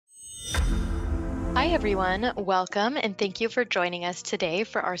Hi, everyone. Welcome, and thank you for joining us today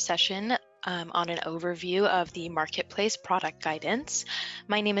for our session on an overview of the Marketplace Product Guidance.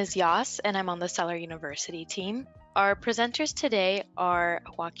 My name is Yas, and I'm on the Seller University team. Our presenters today are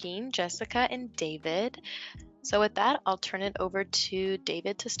Joaquin, Jessica, and David. So with that, I'll turn it over to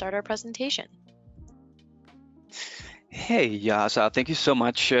David to start our presentation. Hey, Yas, thank you so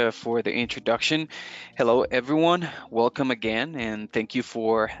much for the introduction. Hello, everyone. Welcome again, and thank you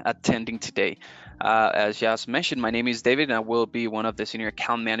for attending today. As Yas mentioned, my name is David, and I will be one of the senior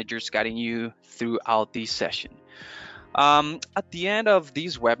account managers guiding you throughout this session. At the end of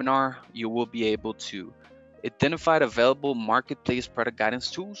this webinar, you will be able to identify the available marketplace product guidance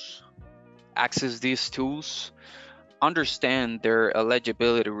tools, access these tools, understand their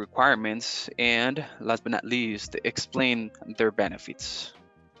eligibility requirements, and last but not least, explain their benefits.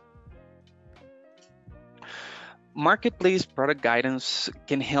 Marketplace product guidance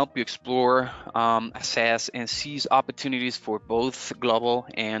can help you explore, assess, and seize opportunities for both global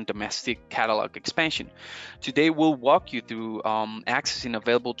and domestic catalog expansion. Today, we'll walk you through accessing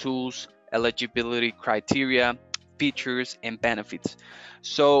available tools, eligibility criteria, features, and benefits.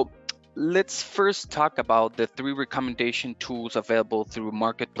 So, let's first talk about the 3 recommendation tools available through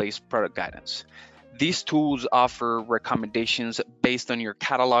Marketplace Product Guidance. These tools offer recommendations based on your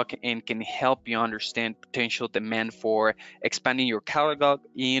catalog and can help you understand potential demand for expanding your catalog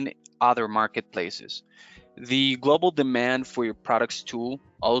in other marketplaces. The global demand for your products tool,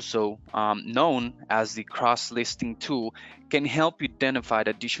 also known as the cross-listing tool, can help you identify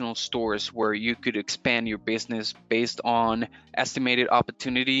additional stores where you could expand your business based on estimated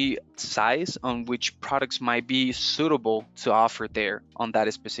opportunity size on which products might be suitable to offer there on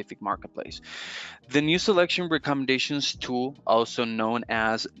that specific marketplace. The new selection recommendations tool, also known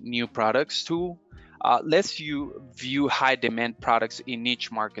as new products tool, lets you view high demand products in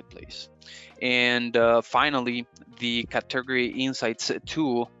each marketplace. And finally, the category insights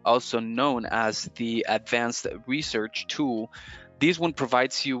tool, also known as the advanced research tool. This one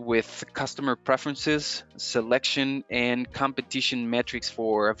provides you with customer preferences, selection, and competition metrics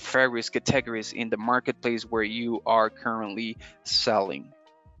for various categories in the marketplace where you are currently selling.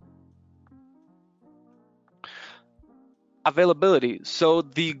 Availability. So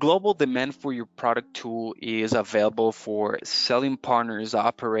the global demand for your product tool is available for selling partners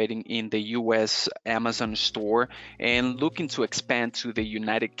operating in the US Amazon store and looking to expand to the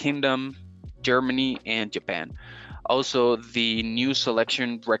United Kingdom, Germany, and Japan. Also, the new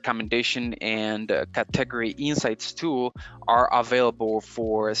selection recommendation and category insights tool are available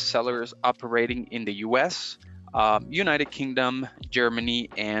for sellers operating in the US, United Kingdom, Germany,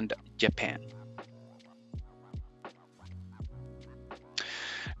 and Japan.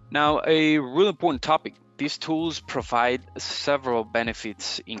 Now, a really important topic. These tools provide several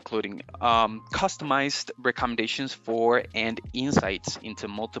benefits, including customized recommendations for and insights into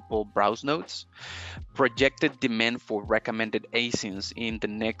multiple browse nodes, projected demand for recommended ASINs in the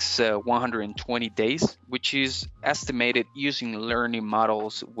next 120 days, which is estimated using learning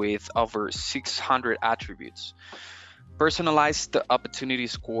models with over 600 attributes. Personalized opportunity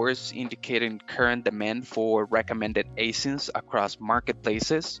scores indicating current demand for recommended ASINs across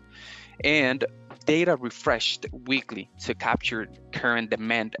marketplaces, and data refreshed weekly to capture current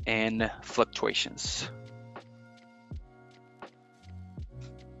demand and fluctuations.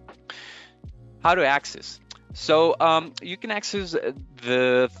 How to access? So you can access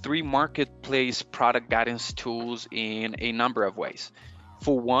the 3 marketplace product guidance tools in a number of ways.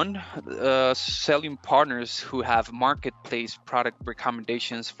 For one, selling partners who have marketplace product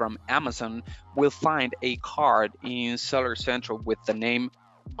recommendations from Amazon will find a card in Seller Central with the name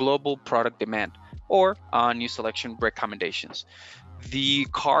Global Product Demand or New Selection Recommendations. The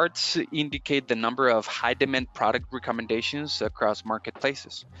cards indicate the number of high demand product recommendations across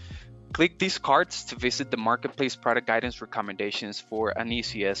marketplaces. Click these cards to visit the Marketplace Product Guidance recommendations for an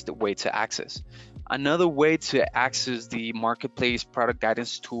easiest way to access. Another way to access the Marketplace Product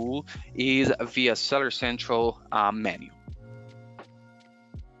Guidance tool is via Seller Central menu.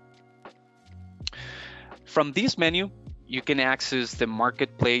 From this menu, you can access the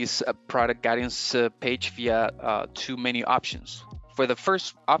Marketplace Product Guidance page via 2 menu options. For the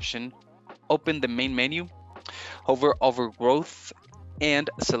first option, open the main menu, hover over Growth, and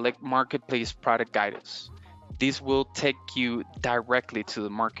select Marketplace Product Guidance. This will take you directly to the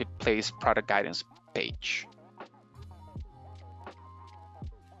Marketplace Product Guidance page.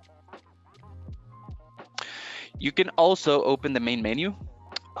 You can also open the main menu,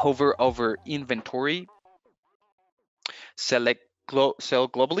 hover over Inventory, select Sell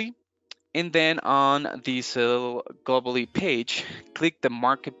Globally, And then on the Sell Globally page, click the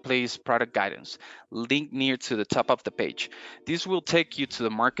Marketplace Product Guidance link near to the top of the page. This will take you to the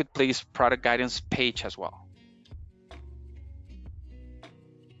Marketplace Product Guidance page as well.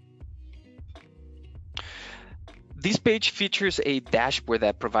 This page features a dashboard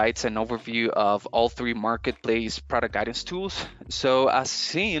that provides an overview of all three marketplace product guidance tools. So as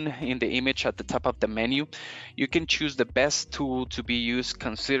seen in the image at the top of the menu, you can choose the best tool to be used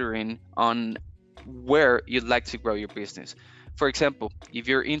considering on where you'd like to grow your business. For example, if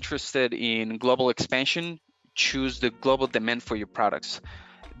you're interested in global expansion, choose the global demand for your products.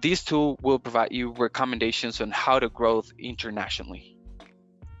 This tool will provide you recommendations on how to grow internationally.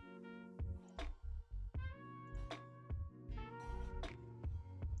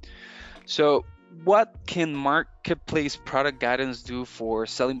 So what can Marketplace Product Guidance do for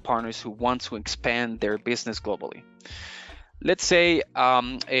selling partners who want to expand their business globally? Let's say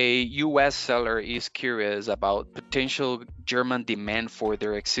a US seller is curious about potential German demand for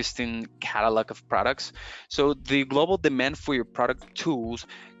their existing catalog of products. So the global demand for your product tools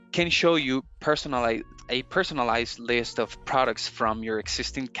can show you a personalized list of products from your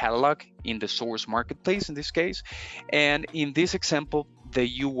existing catalog in the source marketplace in this case. And in this example, the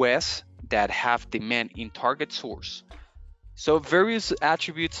US that have demand in target source. So various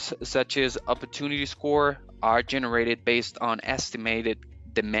attributes such as opportunity score are generated based on estimated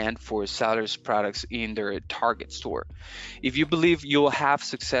demand for sellers' products in their target store. If you believe you'll have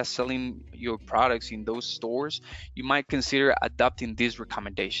success selling your products in those stores, you might consider adopting these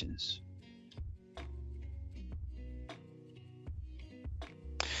recommendations.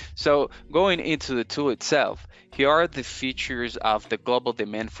 So going into the tool itself, here are the features of the global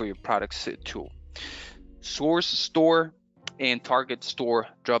demand for your products tool. Source store and target store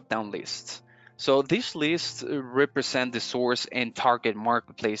drop-down lists. So these lists represent the source and target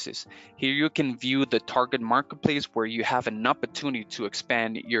marketplaces. Here you can view the target marketplace where you have an opportunity to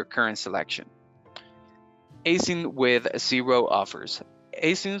expand your current selection. ASIN with 0 offers.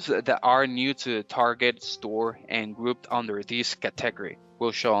 ASINs that are new to the target store and grouped under this category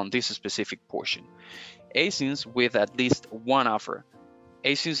will show on this specific portion. ASINs with at least 1 offer.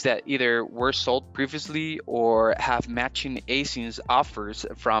 ASINs that either were sold previously or have matching ASINs offers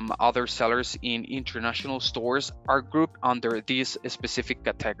from other sellers in international stores are grouped under this specific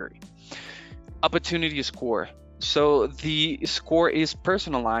category. Opportunity score. So the score is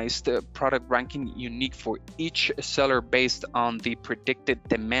personalized product ranking unique for each seller based on the predicted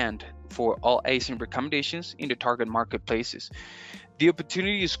demand for all ASIN recommendations in the target marketplaces. The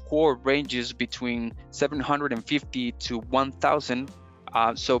opportunity score ranges between 750 to 1000.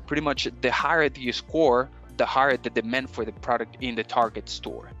 So pretty much the higher the score, the higher the demand for the product in the target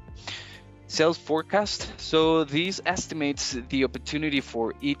store. Sales forecast. So this estimates the opportunity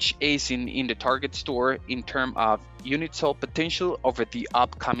for each ASIN in the target store in terms of unit sold potential over the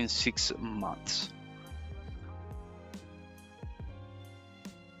upcoming 6 months.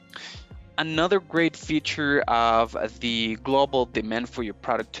 Another great feature of the global demand for your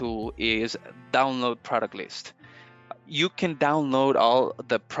product tool is download product list. You can download all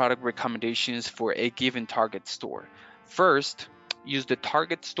the product recommendations for a given target store. First, use the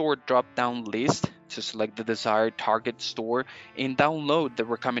target store drop-down list to select the desired target store and download the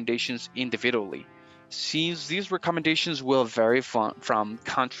recommendations individually. Since these recommendations will vary from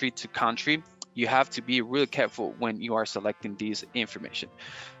country to country, you have to be really careful when you are selecting this information.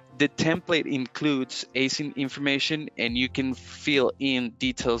 The template includes ASIN information and you can fill in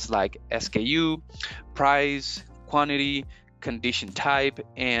details like SKU, price, quantity, condition type,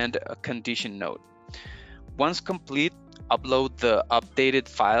 and a condition note. Once complete, upload the updated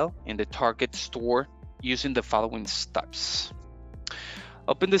file in the target store using the following steps.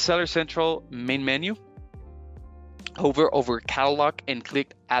 Open the Seller Central main menu, hover over Catalog and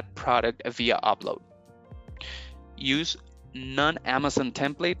click Add Product via Upload. Use Non-Amazon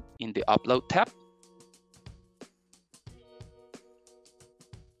template in the Upload tab.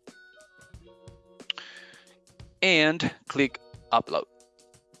 And click Upload.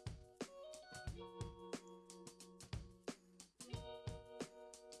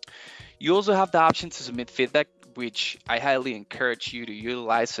 You also have the option to submit feedback, which I highly encourage you to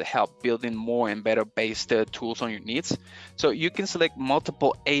utilize to help building more and better based tools on your needs. So you can select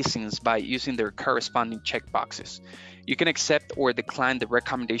multiple ASINs by using their corresponding checkboxes. You can accept or decline the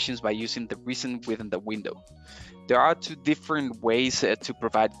recommendations by using the reason within the window. There are 2 different ways to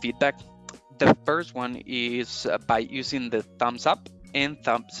provide feedback. The first one is by using the thumbs up and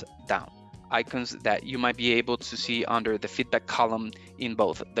thumbs down icons that you might be able to see under the feedback column in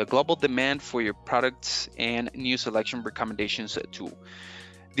both the global demand for your products and new selection recommendations tool.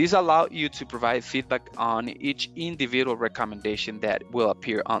 These allow you to provide feedback on each individual recommendation that will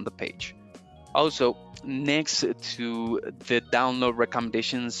appear on the page. Also, next to the download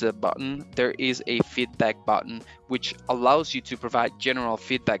recommendations button, there is a feedback button which allows you to provide general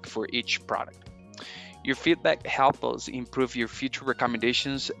feedback for each product. Your feedback helps us improve your future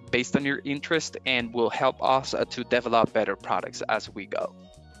recommendations based on your interest and will help us to develop better products as we go.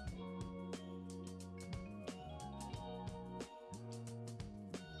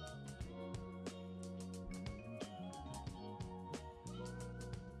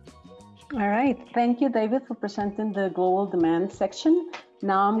 All right, thank you, David, for presenting the global demand section.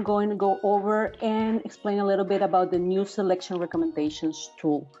 Now I'm going to go over and explain a little bit about the new selection recommendations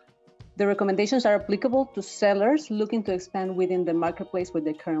tool. The recommendations are applicable to sellers looking to expand within the marketplace where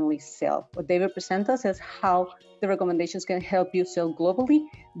they currently sell. What David presents us is how the recommendations can help you sell globally.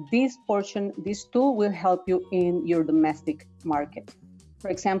 This tool will help you in your domestic market. For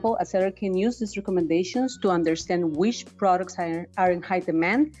example, a seller can use these recommendations to understand which products are in high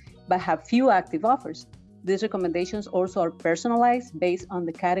demand but have few active offers. These recommendations also are personalized based on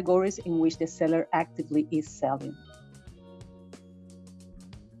the categories in which the seller actively is selling.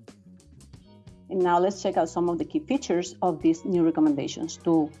 And now let's check out some of the key features of this new recommendations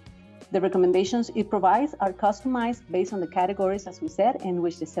tool. The recommendations it provides are customized based on the categories, as we said, in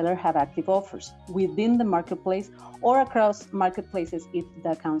which the seller have active offers within the marketplace or across marketplaces if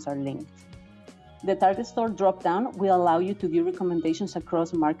the accounts are linked. The target store drop-down will allow you to view recommendations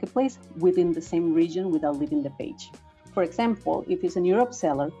across marketplace within the same region without leaving the page. For example, if it's an Europe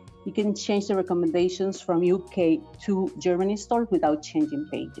seller, you can change the recommendations from UK to Germany store without changing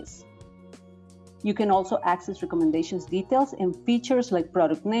pages. You can also access recommendations details and features like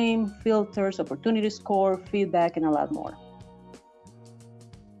product name, filters, opportunity score, feedback, and a lot more.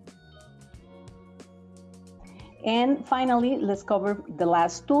 And finally, let's cover the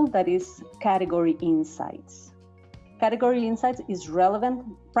last tool, that is Category Insights. Category Insights is relevant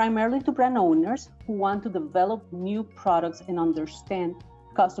primarily to brand owners who want to develop new products and understand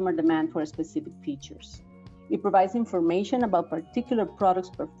customer demand for specific features. It provides information about particular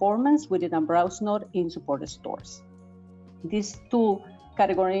products' performance within a browse node in supported stores. This tool,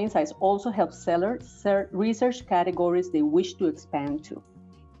 Category Insights, also helps sellers research categories they wish to expand to.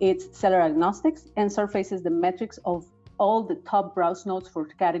 It's seller agnostics and surfaces the metrics of all the top browse nodes for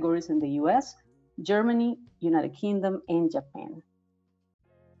categories in the US, Germany, United Kingdom, and Japan.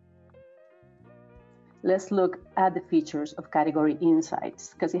 Let's look at the features of Category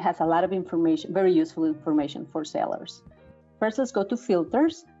Insights because it has a lot of information, very useful information for sellers. First, let's go to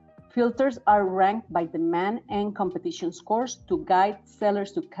filters. Filters are ranked by demand and competition scores to guide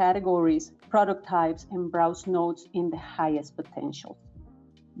sellers to categories, product types, and browse nodes in the highest potential.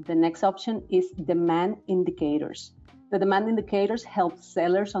 The next option is demand indicators. The demand indicators help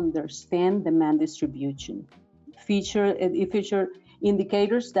sellers understand demand distribution. Feature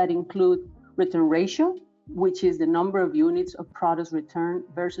indicators that include return ratio, which is the number of units of products returned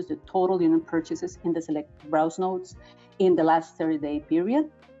versus the total unit purchases in the selected browse nodes in the last 30-day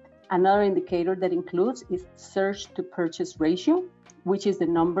period. Another indicator that includes is search to purchase ratio, which is the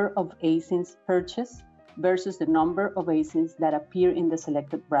number of ASINs purchased versus the number of ASINs that appear in the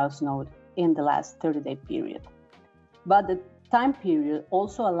selected browse node in the last 30-day period. But the time period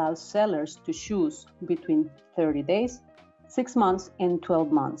also allows sellers to choose between 30 days, 6 months, and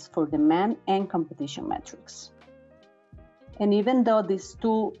 12 months for demand and competition metrics. And even though this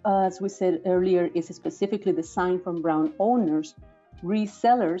tool, as we said earlier, is specifically designed for brand owners,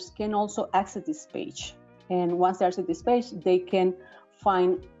 resellers can also access this page. And once they access this page, they can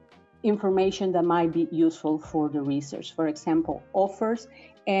find information that might be useful for the research. For example, offers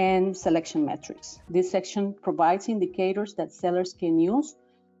and selection metrics. This section provides indicators that sellers can use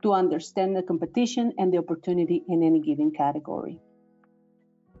to understand the competition and the opportunity in any given category.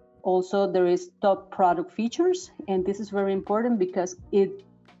 Also, there is top product features, and this is very important because they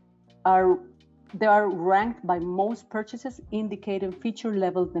are ranked by most purchases, indicating feature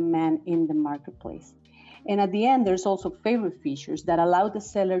level demand in the marketplace. And at the end, there's also favorite features that allow the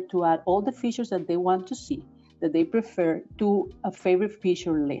seller to add all the features that they want to see, that they prefer, to a favorite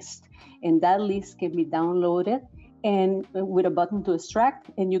feature list. And that list can be downloaded and with a button to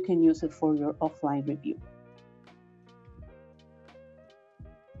extract, and you can use it for your offline review.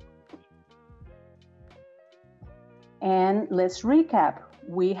 And let's recap.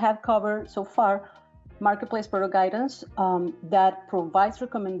 We have covered so far Marketplace Product Guidance that provides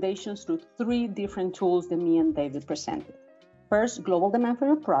recommendations through 3 different tools that me and David presented. First, global demand for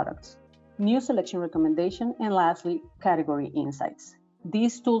your products, new selection recommendation, and lastly, category insights.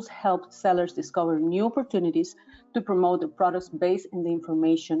 These tools help sellers discover new opportunities to promote their products based on the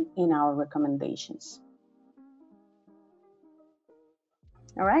information in our recommendations.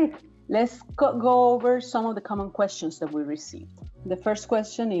 All right, let's go over some of the common questions that we received. The first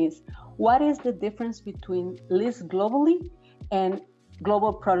question is, what is the difference between List Globally and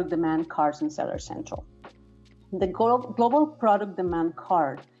Global Product Demand Cards in Seller Central? The Global Product Demand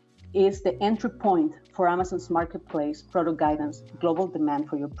Card is the entry point for Amazon's Marketplace Product Guidance Global Demand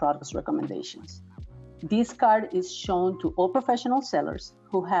for your products recommendations. This card is shown to all professional sellers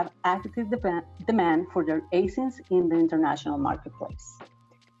who have active demand for their ASINs in the international marketplace.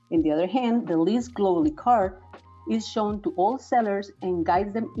 On the other hand, the List Globally card is shown to all sellers and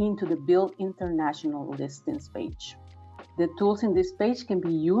guides them into the Build International Listings page. The tools in this page can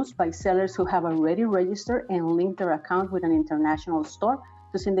be used by sellers who have already registered and linked their account with an international store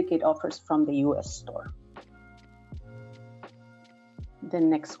to syndicate offers from the US store. The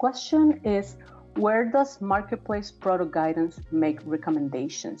next question is, where does Marketplace Product Guidance make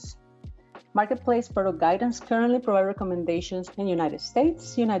recommendations? Marketplace Product Guidance currently provides recommendations in the United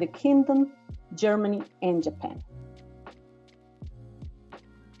States, United Kingdom, Germany, and Japan.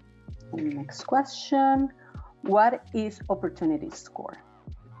 And next question, what is Opportunity Score?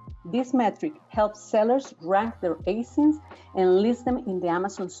 This metric helps sellers rank their ASINs and list them in the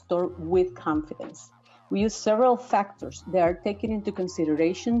Amazon store with confidence. We use several factors that are taken into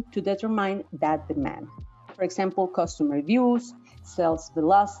consideration to determine that demand. For example, customer reviews, sales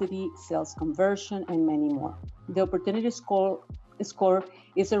velocity, sales conversion, and many more. The Opportunity Score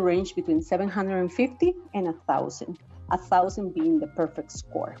is a range between 750 and 1,000, 1,000 being the perfect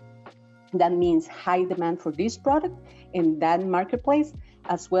score. That means high demand for this product in that marketplace,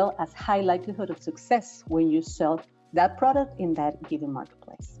 as well as high likelihood of success when you sell that product in that given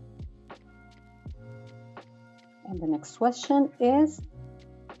marketplace. And the next question is,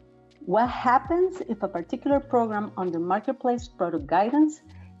 what happens if a particular program under Marketplace Product Guidance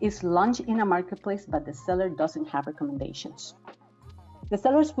is launched in a marketplace but the seller doesn't have recommendations? The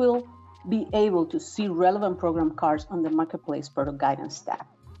sellers will be able to see relevant program cards on the Marketplace Product Guidance tab.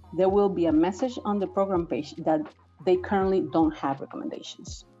 There will be a message on the program page that they currently don't have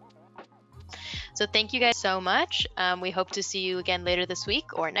recommendations. So thank you guys so much. We hope to see you again later this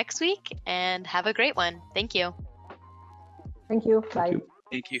week or next week, and have a great one. Thank you. Thank you. Bye.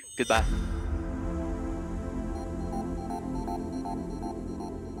 Thank you. Goodbye.